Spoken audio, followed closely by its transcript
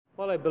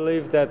Well, I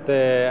believe that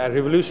a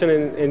revolution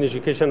in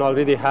education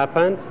already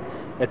happened.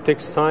 It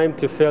takes time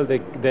to fill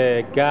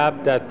the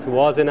gap that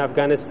was in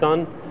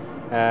Afghanistan,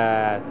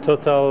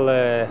 total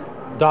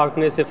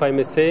darkness, if I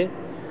may say.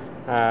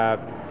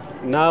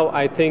 Now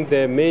I think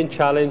the main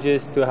challenge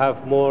is to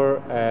have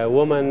more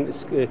women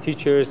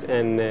teachers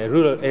in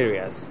rural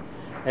areas.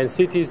 In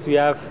cities we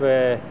have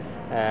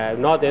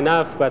not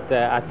enough, but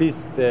at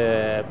least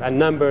a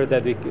number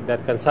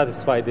that can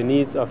satisfy the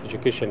needs of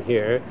education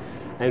here.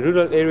 In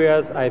rural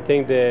areas, I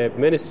think the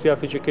Ministry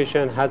of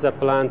Education has a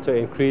plan to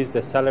increase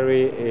the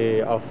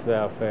salary of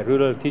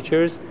rural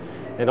teachers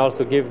and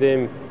also give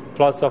them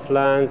plots of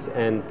lands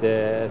and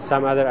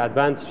some other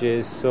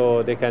advantages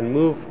so they can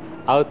move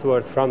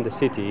outward from the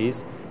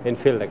cities and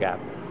fill the gap.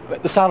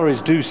 The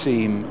salaries do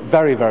seem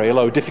very, very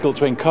low, difficult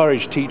to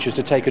encourage teachers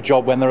to take a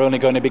job when they're only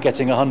going to be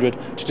getting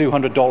 $100 to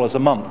 $200 a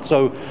month.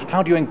 So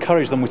how do you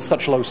encourage them with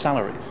such low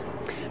salaries?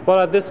 Well,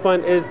 at this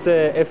point, it's,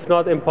 if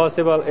not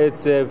impossible,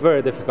 it's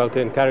very difficult to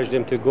encourage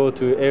them to go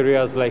to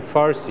areas like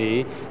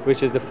Farsi,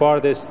 which is the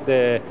farthest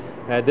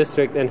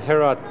district in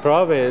Herat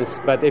province.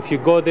 But if you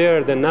go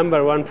there, the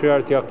number one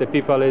priority of the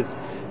people is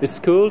the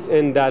schools,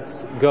 and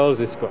that's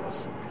girls'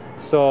 schools.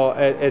 So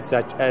it's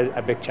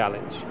a big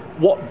challenge.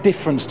 What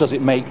difference does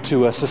it make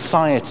to a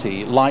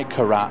society like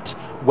Herat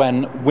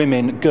when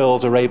women,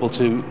 girls are able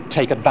to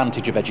take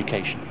advantage of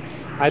education?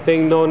 I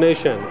think no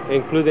nation,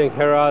 including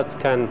Herat,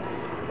 can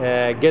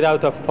get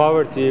out of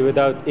poverty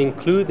without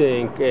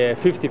including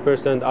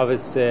 50% of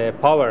its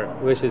power,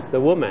 which is the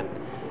woman.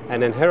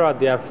 And in Herat,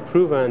 they have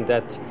proven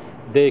that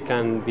they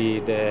can be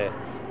the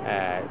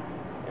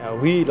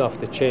wheel of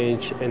the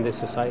change in the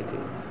society.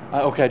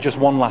 Okay, just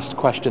one last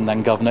question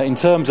then, Governor. In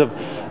terms of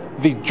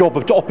the job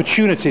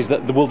opportunities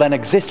that will then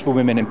exist for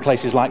women in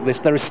places like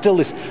this, there is still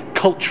this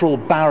cultural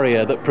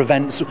barrier that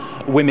prevents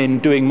women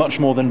doing much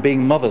more than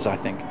being mothers, I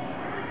think.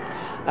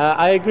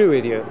 I agree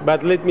with you,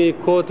 but let me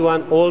quote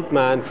one old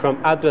man from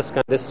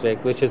Adraskan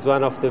district, which is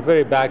one of the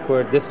very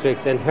backward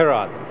districts in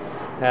Herat.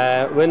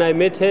 When I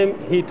met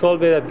him, he told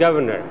me that,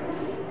 Governor,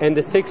 in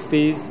the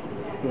 60s,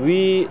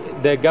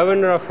 the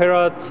governor of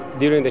Herat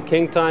during the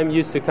king time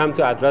used to come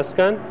to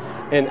Adraskan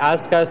and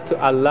ask us to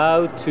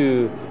allow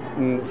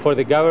for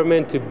the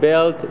government to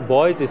build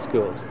boys'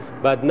 schools.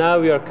 But now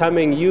we are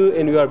coming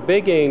and we are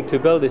begging to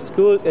build the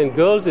schools and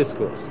girls'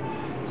 schools.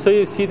 So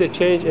you see the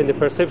change in the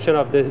perception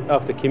of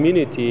the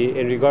community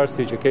in regards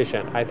to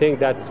education. I think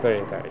that is very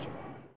encouraging.